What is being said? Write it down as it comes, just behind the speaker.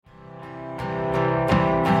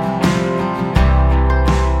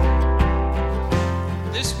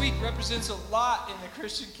represents a lot in the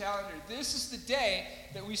Christian calendar. This is the day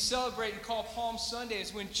that we celebrate and call Palm Sunday.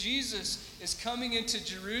 It's when Jesus is coming into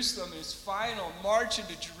Jerusalem, his final march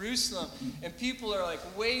into Jerusalem. And people are like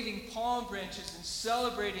waving palm branches and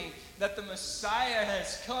celebrating that the Messiah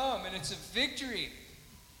has come. And it's a victory.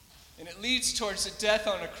 And it leads towards a death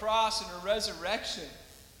on a cross and a resurrection,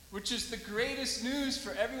 which is the greatest news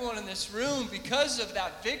for everyone in this room because of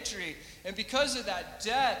that victory and because of that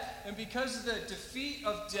death and because of the defeat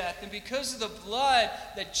of death and because of the blood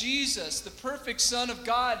that Jesus, the perfect Son of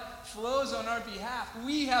God, flows on our behalf.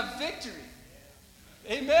 We have victory.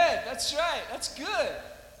 Amen. That's right. That's good.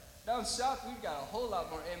 Down south, we've got a whole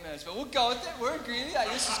lot more amens, but we'll go with it. We're agreeing. Yeah,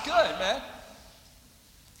 this is good, man.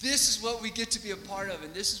 This is what we get to be a part of,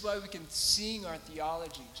 and this is why we can sing our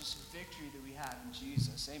theology, just victory that we have in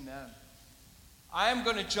Jesus. Amen. I am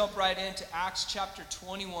going to jump right into Acts chapter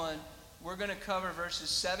 21. We're going to cover verses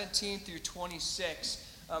 17 through 26,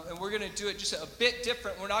 and we're going to do it just a bit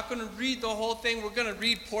different. We're not going to read the whole thing. We're going to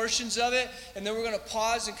read portions of it, and then we're going to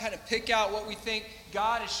pause and kind of pick out what we think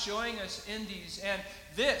God is showing us in these. And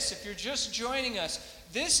this, if you're just joining us,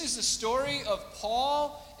 this is the story of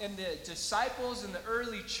Paul and the disciples in the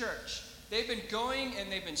early church. They've been going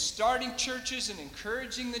and they've been starting churches and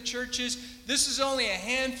encouraging the churches. This is only a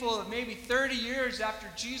handful of maybe 30 years after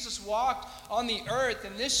Jesus walked on the earth.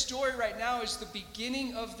 And this story right now is the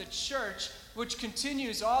beginning of the church, which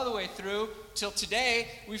continues all the way through till today.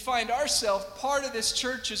 We find ourselves part of this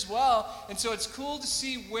church as well. And so it's cool to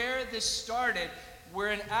see where this started.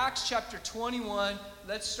 We're in Acts chapter 21.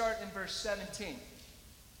 Let's start in verse 17.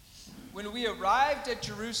 When we arrived at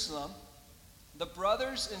Jerusalem, the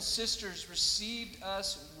brothers and sisters received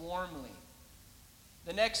us warmly.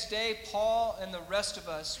 The next day, Paul and the rest of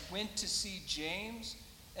us went to see James,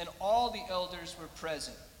 and all the elders were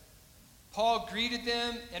present. Paul greeted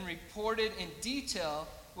them and reported in detail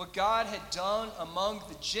what God had done among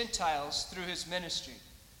the Gentiles through his ministry.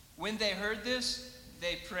 When they heard this,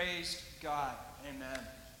 they praised God. Amen.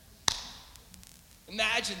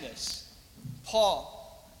 Imagine this. Paul,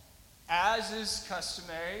 as is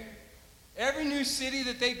customary, every new city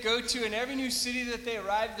that they go to and every new city that they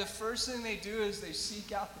arrive, the first thing they do is they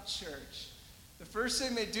seek out the church. The first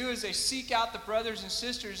thing they do is they seek out the brothers and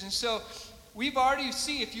sisters. And so we've already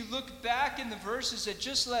seen, if you look back in the verses that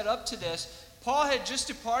just led up to this, Paul had just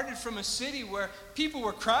departed from a city where people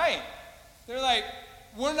were crying. They're like,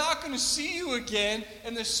 we're not going to see you again.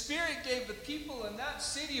 And the Spirit gave the people in that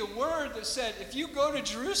city a word that said, if you go to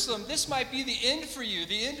Jerusalem, this might be the end for you,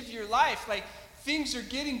 the end of your life. Like, things are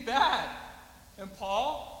getting bad. And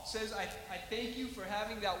Paul says, I thank you for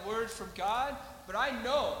having that word from God, but I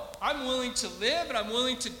know I'm willing to live and I'm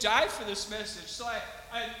willing to die for this message. So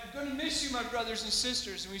I'm going to miss you, my brothers and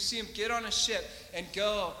sisters. And we see him get on a ship and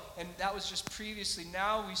go. And that was just previously.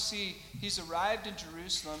 Now we see he's arrived in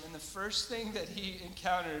Jerusalem, and the first thing that he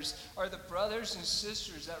encounters are the brothers and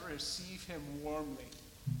sisters that receive him warmly.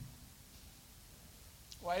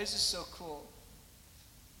 Why is this so cool?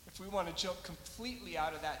 If we want to jump completely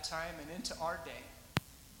out of that time and into our day,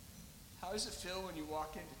 how does it feel when you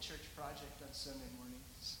walk into Church Project on Sunday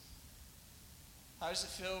mornings? How does it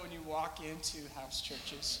feel when you walk into house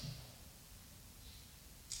churches?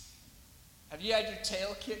 Have you had your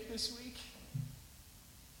tail kicked this week?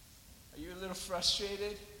 Are you a little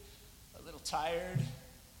frustrated? A little tired?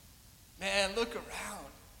 Man, look around.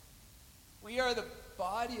 We are the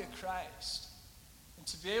body of Christ. And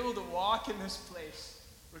to be able to walk in this place,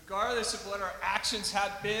 regardless of what our actions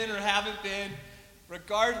have been or haven't been,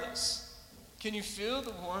 regardless, can you feel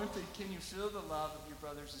the warmth and can you feel the love of your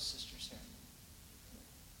brothers and sisters here?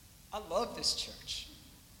 I love this church.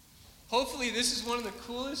 Hopefully this is one of the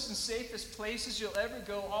coolest and safest places you'll ever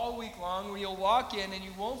go all week long, where you'll walk in and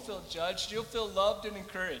you won't feel judged. You'll feel loved and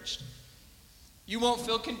encouraged. You won't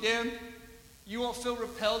feel condemned. You won't feel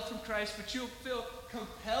repelled from Christ, but you'll feel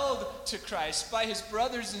compelled to Christ by his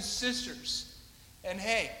brothers and sisters. And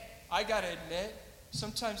hey, I got to admit,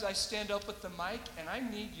 sometimes I stand up with the mic and I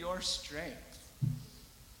need your strength.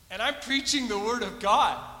 And I'm preaching the word of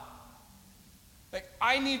God. Like,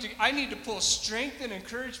 I need to pull strength and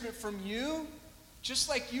encouragement from you, just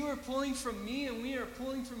like you are pulling from me and we are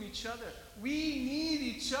pulling from each other. We need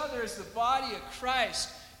each other as the body of Christ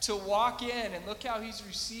to walk in. And look how he's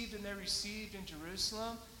received, and they're received in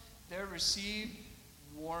Jerusalem. They're received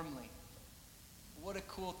warmly. What a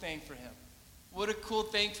cool thing for him. What a cool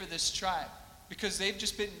thing for this tribe, because they've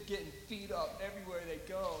just been getting feet up everywhere they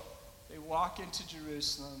go. They walk into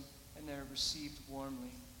Jerusalem and they're received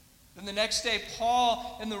warmly. Then the next day,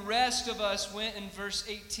 Paul and the rest of us went, in verse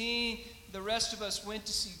 18, the rest of us went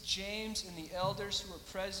to see James and the elders who were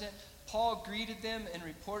present. Paul greeted them and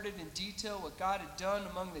reported in detail what God had done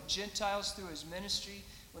among the Gentiles through his ministry.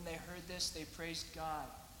 When they heard this, they praised God.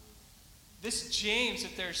 This James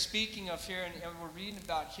that they're speaking of here and we're reading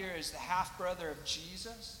about here is the half-brother of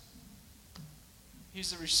Jesus.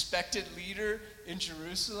 He's a respected leader in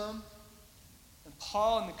Jerusalem. And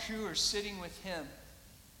Paul and the crew are sitting with him.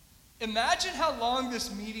 Imagine how long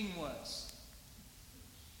this meeting was.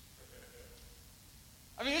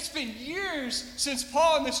 I mean, it's been years since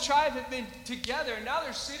Paul and this tribe have been together, and now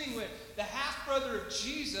they're sitting with the half-brother of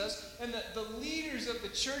Jesus and the leaders of the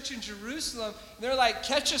church in Jerusalem. And they're like,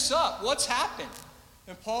 catch us up. What's happened?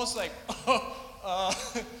 And Paul's like,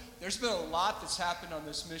 there's been a lot that's happened on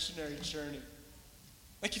this missionary journey.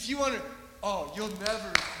 Like, if you want to,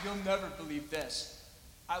 you'll never believe this.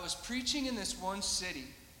 I was preaching in this one city,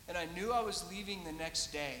 and I knew I was leaving the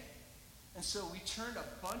next day. And so we turned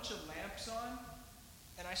a bunch of lamps on,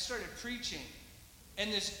 and I started preaching.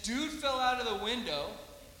 And this dude fell out of the window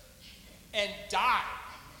and died.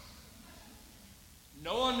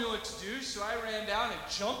 No one knew what to do, so I ran down and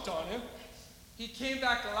jumped on him. He came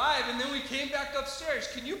back alive, and then we came back upstairs.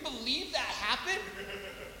 Can you believe that happened?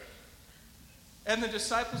 And the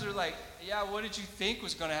disciples are like, yeah, what did you think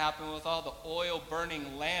was going to happen with all the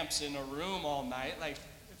oil-burning lamps in a room all night? Like,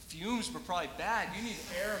 fumes were probably bad. You need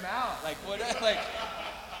to air them out. Like, what? Like,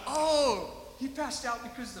 he passed out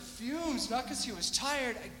because of the fumes, not because he was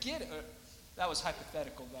tired. I get it. That was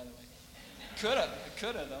hypothetical, by the way.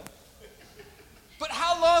 Could have, though. But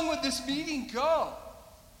how long would this meeting go?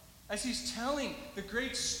 As he's telling the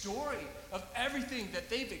great story of everything that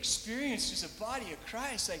they've experienced as a body of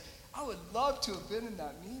Christ. Like, I would love to have been in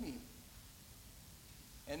that meeting.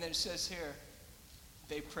 And then it says here,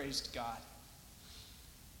 they praised God.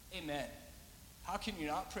 Amen. How can you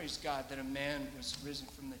not praise God that a man was risen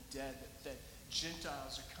from the dead, that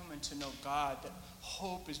Gentiles are coming to know God, that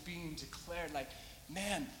hope is being declared? Like,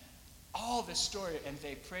 man, all this story, and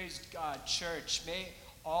they praised God. Church, may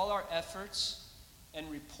all our efforts and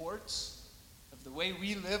reports of the way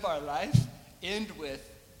we live our life end with,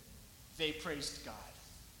 they praised God.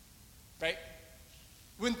 Right?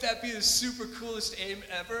 Wouldn't that be the super coolest aim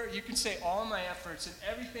ever? You can say all my efforts and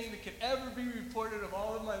everything that could ever be reported of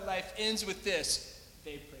all of my life ends with this.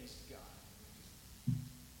 They praised God.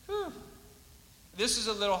 Whew. This is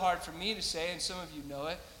a little hard for me to say, and some of you know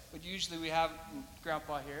it, but usually we have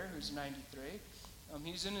Grandpa here, who's 93.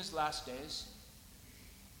 He's in his last days.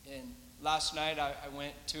 And last night I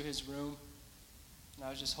went to his room, and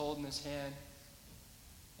I was just holding his hand.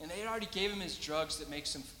 And they had already gave him his drugs that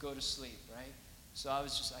makes him go to sleep, right? So I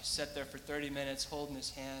sat there for 30 minutes holding his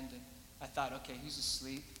hand, and I thought, okay, he's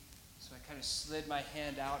asleep. So I kind of slid my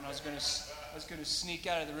hand out, and I was going to sneak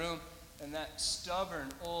out of the room, and that stubborn,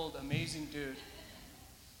 old, amazing dude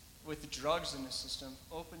with the drugs in his system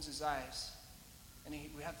opens his eyes, and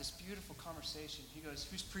we have this beautiful conversation. He goes,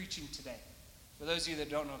 who's preaching today? For those of you that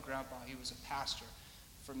don't know Grandpa, he was a pastor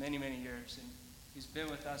for many, many years, and he's been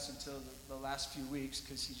with us until the last few weeks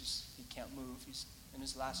because he can't move. He's in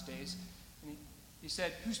his last days. And he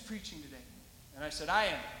said, who's preaching today? And I said, I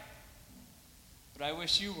am. But I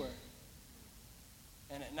wish you were.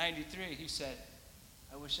 And at 93, he said,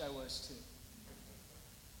 I wish I was too.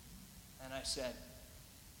 And I said,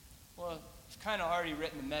 well, you've kind of already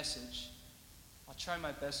written the message. I'll try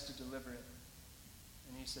my best to deliver it.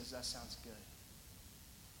 And he says, that sounds good.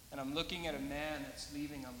 And I'm looking at a man that's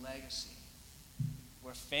leaving a legacy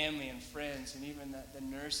where family and friends and even the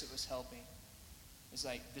nurse that was helping is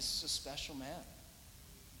like, this is a special man.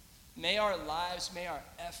 May our lives, may our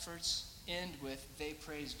efforts end with, they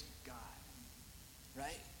praised God.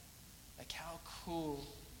 Right? Like, how cool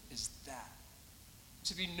is that?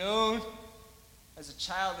 To be known as a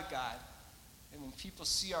child of God, and when people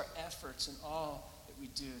see our efforts and all that we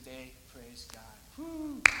do, they praise God.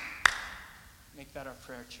 Woo! Make that our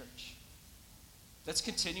prayer, church. Let's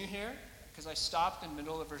continue here, because I stopped in the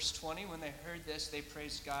middle of verse 20. When they heard this, they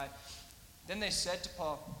praised God. Then they said to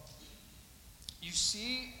Paul, you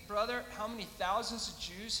see, brother, how many thousands of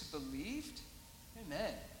Jews have believed?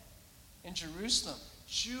 Amen. In Jerusalem,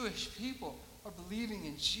 Jewish people are believing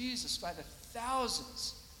in Jesus by the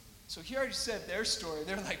thousands. So he already said their story.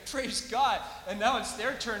 They're like, praise God. And now it's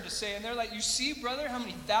their turn to say, and they're like, you see, brother, how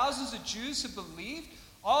many thousands of Jews have believed?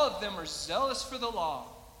 All of them are zealous for the law.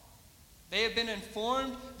 They have been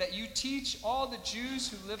informed that you teach all the Jews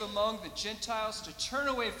who live among the Gentiles to turn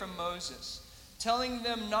away from Moses, telling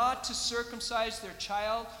them not to circumcise their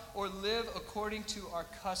child or live according to our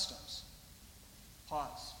customs.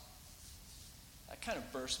 Pause. That kind of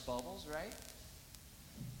bursts bubbles, right?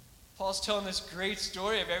 Paul's telling this great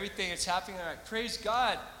story of everything that's happening. They're like, praise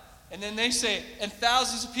God. And then they say, and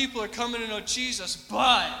thousands of people are coming to know Jesus,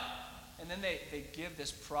 but, and then they give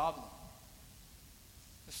this problem.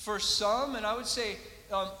 For some, and I would say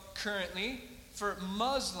currently, for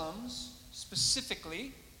Muslims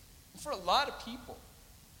specifically, and for a lot of people,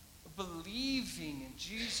 believing in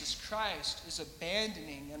Jesus Christ is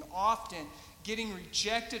abandoning and often getting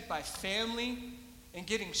rejected by family and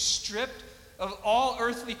getting stripped of all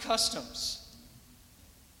earthly customs.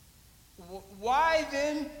 Why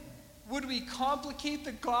then would we complicate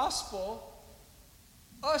the gospel,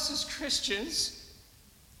 us as Christians?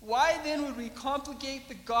 Why then would we complicate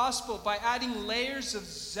the gospel by adding layers of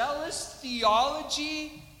zealous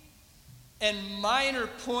theology and minor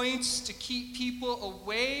points to keep people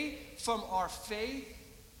away from our faith,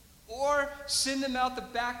 or send them out the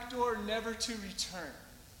back door never to return?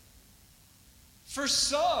 For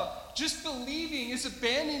some, just believing is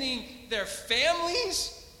abandoning their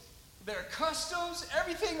families, their customs,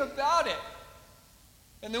 everything about it.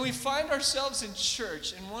 And then we find ourselves in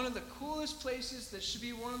church, in one of the coolest places that should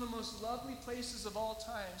be one of the most lovely places of all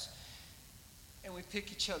times, and we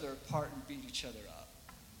pick each other apart and beat each other up.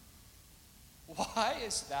 Why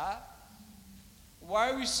is that?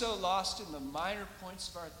 Why are we so lost in the minor points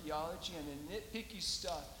of our theology and the nitpicky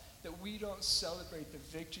stuff that we don't celebrate the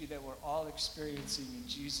victory that we're all experiencing in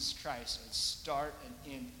Jesus Christ and start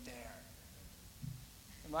and end there?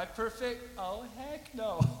 Am I perfect? Oh, heck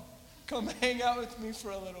no. Come hang out with me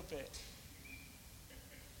for a little bit.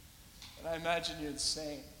 And I imagine you're the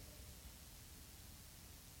same.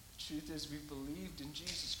 The truth is, we believed in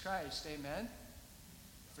Jesus Christ. Amen?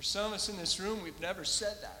 For some of us in this room, we've never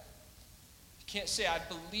said that. You can't say, I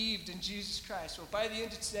believed in Jesus Christ. Well, by the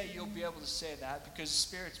end of today, you'll be able to say that because the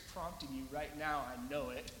Spirit's prompting you right now. I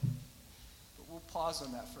know it. But we'll pause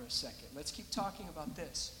on that for a second. Let's keep talking about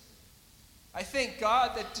this. I thank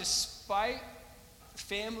God that despite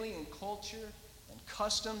family and culture and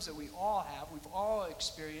customs that we all have, we've all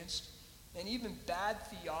experienced, and even bad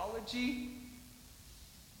theology,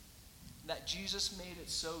 that Jesus made it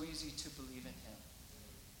so easy to believe in him.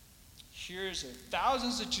 Here's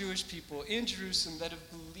thousands of Jewish people in Jerusalem that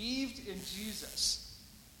have believed in Jesus.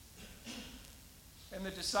 And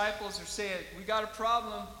the disciples are saying, we got a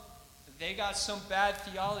problem. They got some bad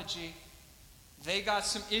theology. They got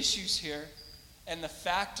some issues here. And the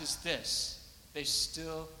fact is this: they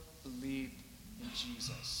still believed in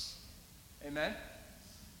Jesus. Amen?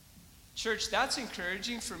 Church, that's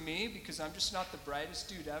encouraging for me because I'm just not the brightest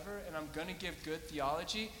dude ever, and I'm going to give good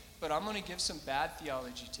theology, but I'm going to give some bad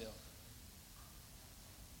theology too.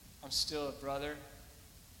 I'm still a brother.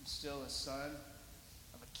 I'm still a son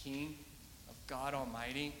of a king, of God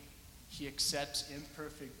Almighty. He accepts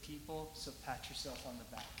imperfect people, so pat yourself on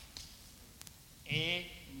the back.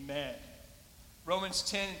 Amen. Romans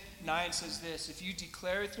 10:9 says this: if you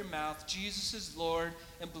declare with your mouth Jesus is Lord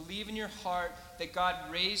and believe in your heart that God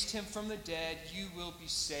raised him from the dead, you will be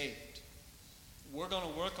saved. We're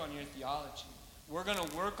going to work on your theology. We're going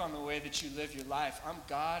to work on the way that you live your life. I'm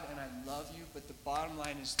God and I love you, but the bottom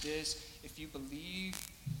line is this: if you believe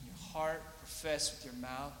in your heart, profess with your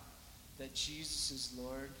mouth that Jesus is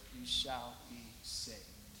Lord, you shall be saved.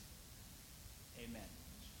 Amen.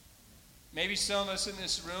 Maybe some of us in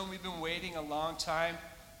this room, we've been waiting a long time.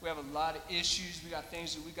 We have a lot of issues. We got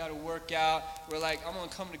things that we got to work out. We're like, I'm going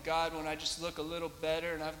to come to God when I just look a little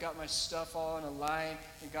better and I've got my stuff all in a line.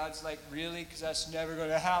 And God's like, really? Because that's never going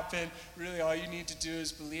to happen. Really, all you need to do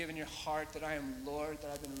is believe in your heart that I am Lord,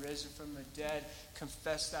 that I've been risen from the dead.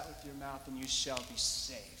 Confess that with your mouth and you shall be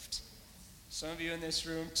saved. Some of you in this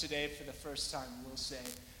room today for the first time will say,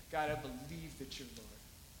 God, I believe that you're Lord.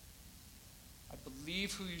 I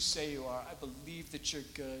believe who you say you are. I believe that you're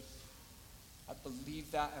good. I believe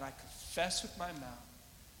that, and I confess with my mouth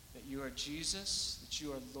that you are Jesus, that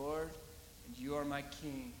you are Lord, and you are my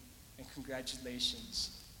King. And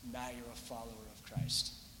congratulations, now you're a follower of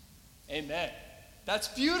Christ. Amen. That's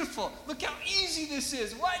beautiful. Look how easy this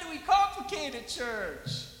is. Why do we complicate it,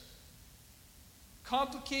 church?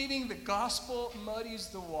 Complicating the gospel muddies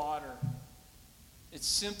the water. It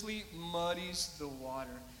simply muddies the water.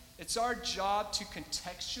 It's our job to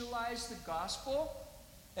contextualize the gospel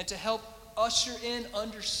and to help usher in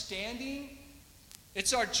understanding.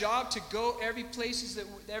 It's our job to go every place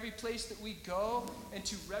that we go and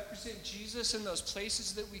to represent Jesus in those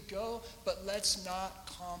places that we go, but let's not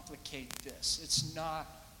complicate this. It's not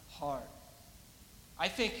hard. I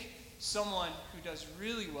think someone who does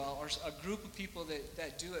really well, or a group of people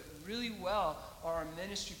that do it really well, are our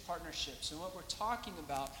ministry partnerships. And what we're talking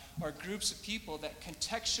about are groups of people that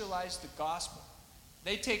contextualize the gospel.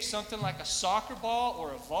 They take something like a soccer ball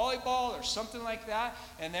or a volleyball or something like that,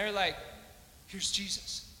 and they're like, here's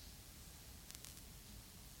Jesus.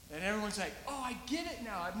 And everyone's like, oh, I get it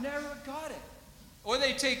now. I've never got it. Or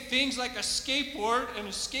they take things like a skateboard and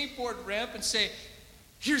a skateboard ramp and say,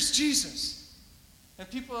 here's Jesus. And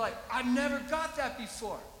people are like, I've never got that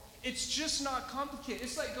before. It's just not complicated.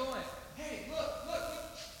 It's like going, hey, look.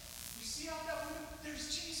 You see how that window?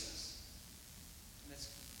 There's Jesus. And it's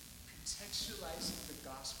contextualizing the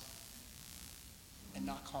gospel and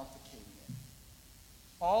not complicating it.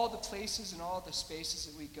 All the places and all the spaces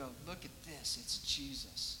that we go, look at this. It's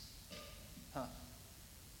Jesus.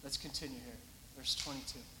 Let's continue here. Verse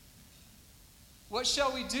 22. What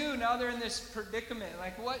shall we do? Now they're in this predicament.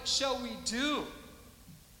 Like, what shall we do?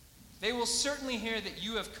 They will certainly hear that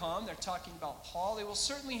you have come. They're talking about Paul. They will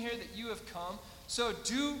certainly hear that you have come. So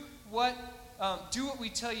do what we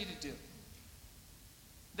tell you to do.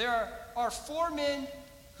 There are 4 men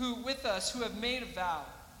with us who have made a vow.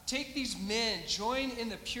 Take these men, join in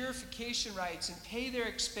the purification rites, and pay their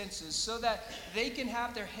expenses so that they can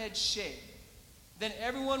have their heads shaved. Then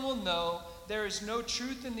everyone will know there is no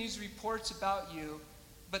truth in these reports about you,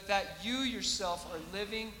 but that you yourself are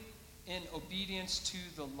living in obedience to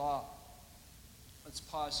the law. Let's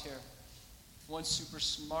pause here. One super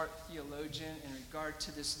smart theologian in regard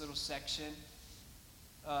to this little section,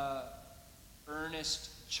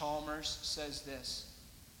 Ernest Chalmers, says this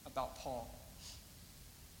about Paul.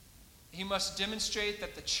 He must demonstrate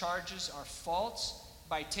that the charges are false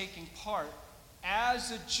by taking part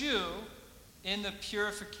as a Jew in the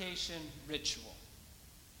purification ritual.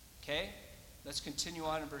 Okay? Let's continue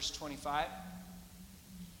on in verse 25.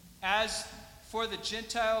 As for the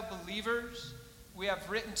Gentile believers, we have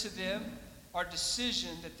written to them our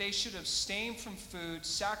decision that they should abstain from food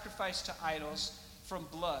sacrificed to idols, from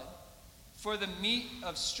blood, for the meat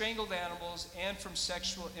of strangled animals, and from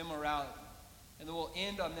sexual immorality. And then we'll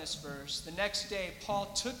end on this verse. The next day, Paul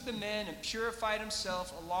took the men and purified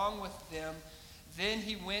himself along with them. Then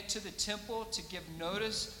he went to the temple to give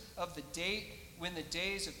notice of the date when the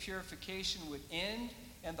days of purification would end,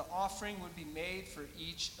 and the offering would be made for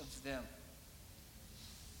each of them.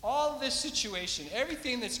 All this situation,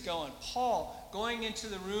 everything that's going, Paul going into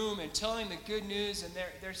the room and telling the good news, and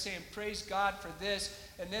they're saying, praise God for this.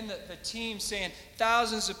 And then the team saying,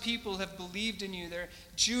 thousands of people have believed in you. They're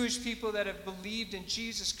Jewish people that have believed in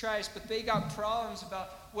Jesus Christ, but they got problems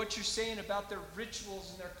about what you're saying about their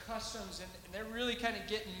rituals and their customs, and they're really kind of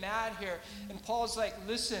getting mad here. And Paul's like,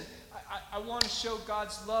 listen, I want to show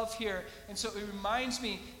God's love here. And so it reminds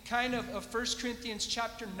me kind of 1 Corinthians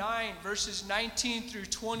chapter 9, verses 19 through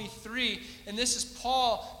 23. And this is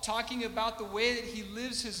Paul talking about the way that he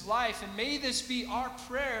lives his life. And may this be our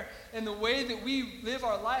prayer in the way that we live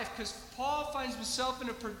our life, because Paul finds himself in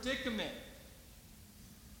a predicament.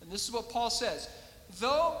 And this is what Paul says.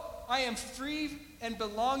 Though I am free and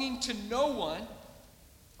belonging to no one,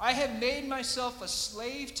 I have made myself a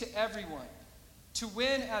slave to everyone, to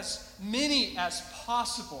win as many as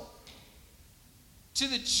possible. To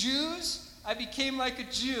the Jews, I became like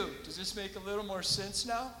a Jew. Does this make a little more sense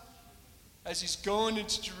now? As he's going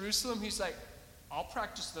into Jerusalem, he's like, I'll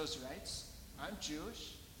practice those rites. I'm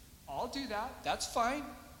Jewish. I'll do that. That's fine.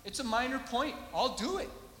 It's a minor point. I'll do it.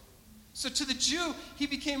 So to the Jew, he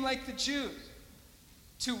became like the Jews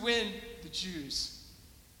to win the Jews.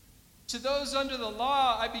 To those under the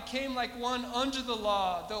law, I became like one under the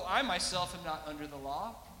law, though I myself am not under the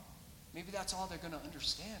law. Maybe that's all they're going to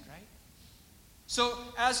understand, right? So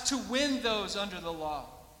as to win those under the law.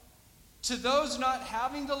 To those not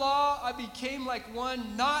having the law, I became like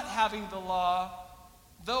one not having the law,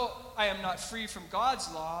 though I am not free from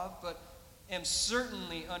God's law, but am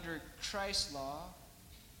certainly under Christ's law.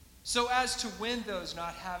 So as to win those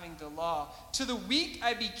not having the law. To the weak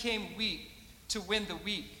I became weak, to win the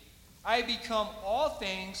weak. I become all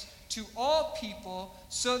things to all people,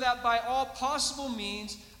 so that by all possible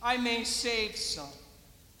means I may save some.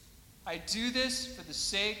 I do this for the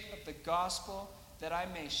sake of the gospel, that I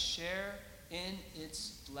may share in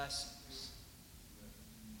its blessings.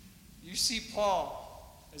 You see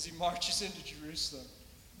Paul as he marches into Jerusalem.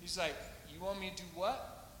 He's like, you want me to do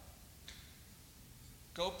what?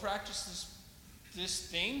 Go practice this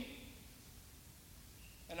thing?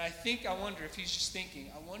 And I wonder if he's just thinking,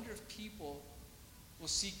 I wonder if people will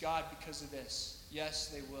see God because of this. Yes,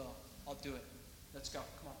 they will. I'll do it. Let's go.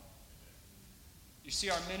 Come on. You see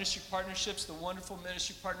our ministry partnerships, the wonderful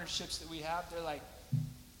ministry partnerships that we have, they're like,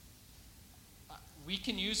 we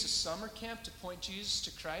can use a summer camp to point Jesus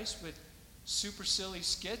to Christ with super silly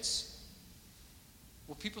skits.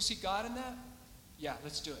 Will people see God in that? Yeah,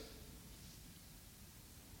 let's do it.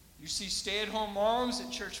 You see stay-at-home moms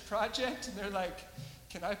at Church Project, and they're like,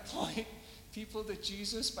 can I point people to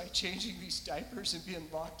Jesus by changing these diapers and being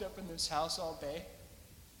locked up in this house all day?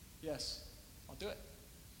 Yes, I'll do it.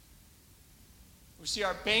 We see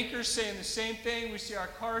our bankers saying the same thing. We see our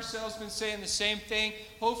car salesman saying the same thing.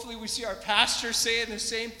 Hopefully we see our pastor saying the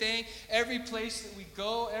same thing. Every place that we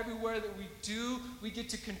go, everywhere that we do, we get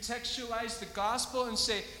to contextualize the gospel and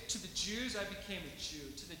say, to the Jews, I became a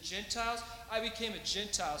Jew. To the Gentiles, I became a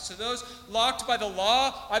Gentile. To those locked by the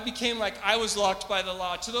law, I became like I was locked by the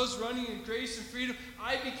law. To those running in grace and freedom,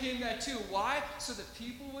 I became that too. Why? So that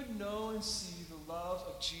people would know and see the love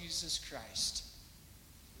of Jesus Christ.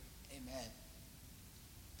 Amen.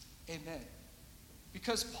 Amen.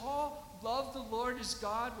 Because Paul loved the Lord his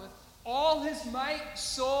God with all his might,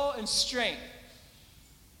 soul, and strength.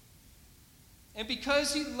 And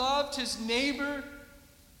because he loved his neighbor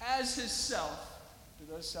as himself. Do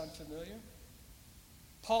those sound familiar?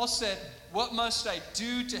 Paul said, what must I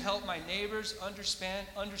do to help my neighbors understand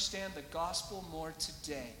the gospel more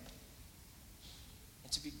today?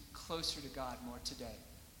 And to be closer to God more today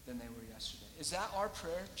than they were yesterday. Is that our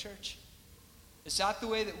prayer, church? Is that the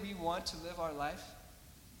way that we want to live our life?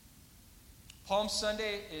 Palm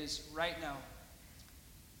Sunday is right now.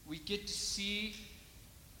 We get to see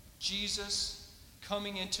Jesus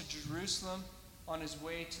coming into Jerusalem on his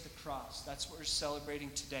way to the cross. That's what we're celebrating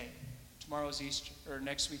today. Tomorrow's Easter, or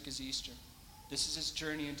next week is Easter. This is his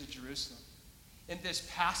journey into Jerusalem. In this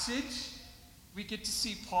passage, we get to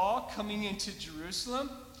see Paul coming into Jerusalem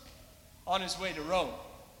on his way to Rome,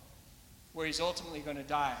 where he's ultimately going to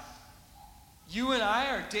die. You and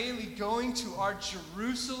I are daily going to our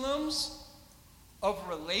Jerusalems of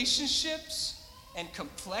relationships and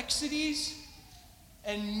complexities.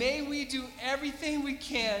 And may we do everything we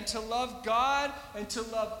can to love God and to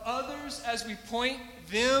love others as we point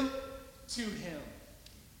them to him.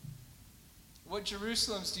 What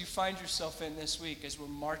Jerusalems do you find yourself in this week as we're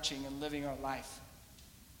marching and living our life?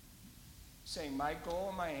 Saying, my goal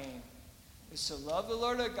and my aim is to love the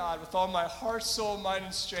Lord our God with all my heart, soul, mind,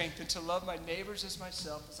 and strength, and to love my neighbors as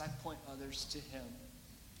myself as I point others to him.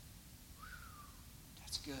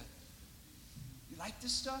 That's good. You like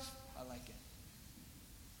this stuff? I like it.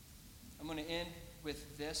 I'm going to end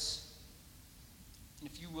with this. And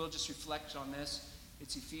if you will, just reflect on this.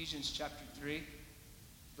 It's Ephesians chapter 3,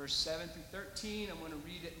 verse 7 through 13. I'm going to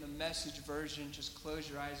read it in the Message version. Just close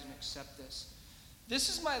your eyes and accept this. This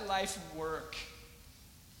is my life work.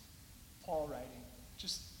 Paul writing.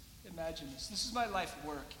 Just imagine this. This is my life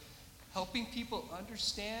work. Helping people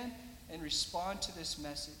understand and respond to this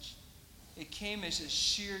message. It came as a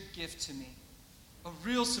sheer gift to me. A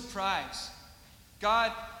real surprise.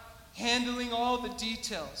 God handling all the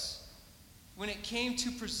details. When it came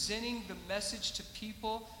to presenting the message to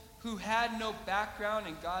people who had no background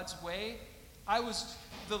in God's way, I was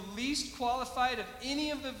the least qualified of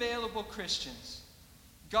any of the available Christians.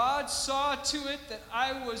 God saw to it that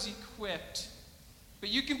I was equipped. But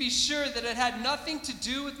you can be sure that it had nothing to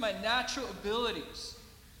do with my natural abilities.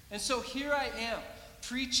 And so here I am,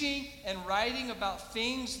 preaching and writing about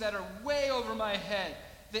things that are way over my head.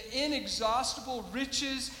 The inexhaustible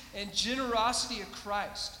riches and generosity of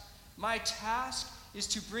Christ. My task is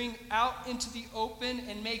to bring out into the open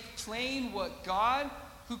and make plain what God,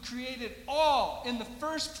 who created all in the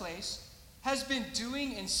first place, has been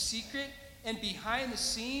doing in secret and behind the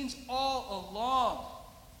scenes all along.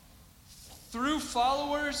 Through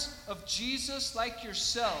followers of Jesus like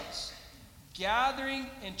yourselves, gathering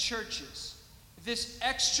in churches, this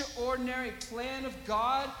extraordinary plan of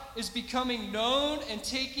God is becoming known and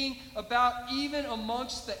taking about even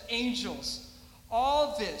amongst the angels.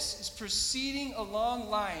 All this is proceeding along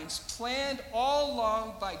lines planned all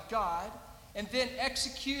along by God and then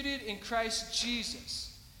executed in Christ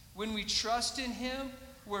Jesus. When we trust in him,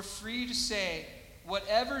 we're free to say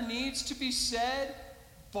whatever needs to be said,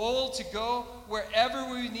 bold to go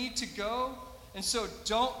wherever we need to go. And so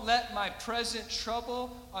don't let my present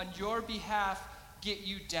trouble on your behalf get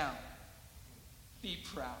you down. Be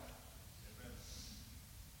proud. Amen.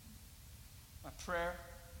 My prayer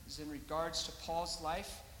is in regards to Paul's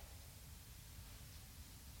life.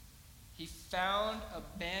 He found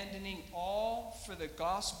abandoning all for the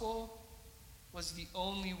gospel was the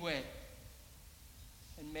only way.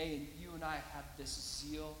 And may you and I have this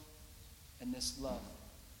zeal and this love.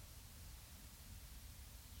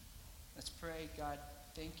 Let's pray. God,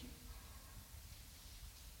 thank you.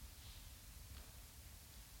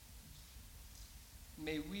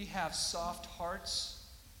 May we have soft hearts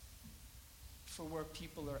for where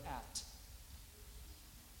people are at.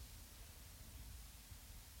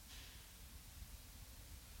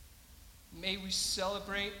 May we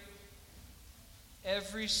celebrate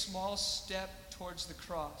every small step towards the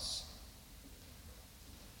cross.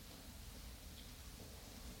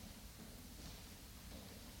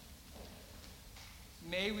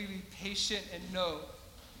 may we be patient and know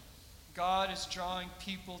God is drawing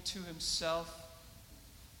people to himself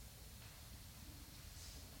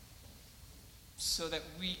so that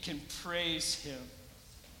we can praise him.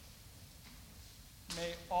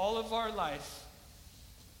 May all of our life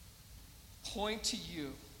point to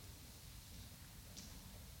you.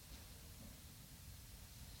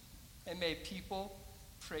 And may people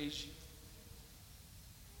praise you.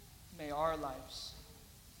 May our lives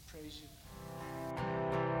praise you.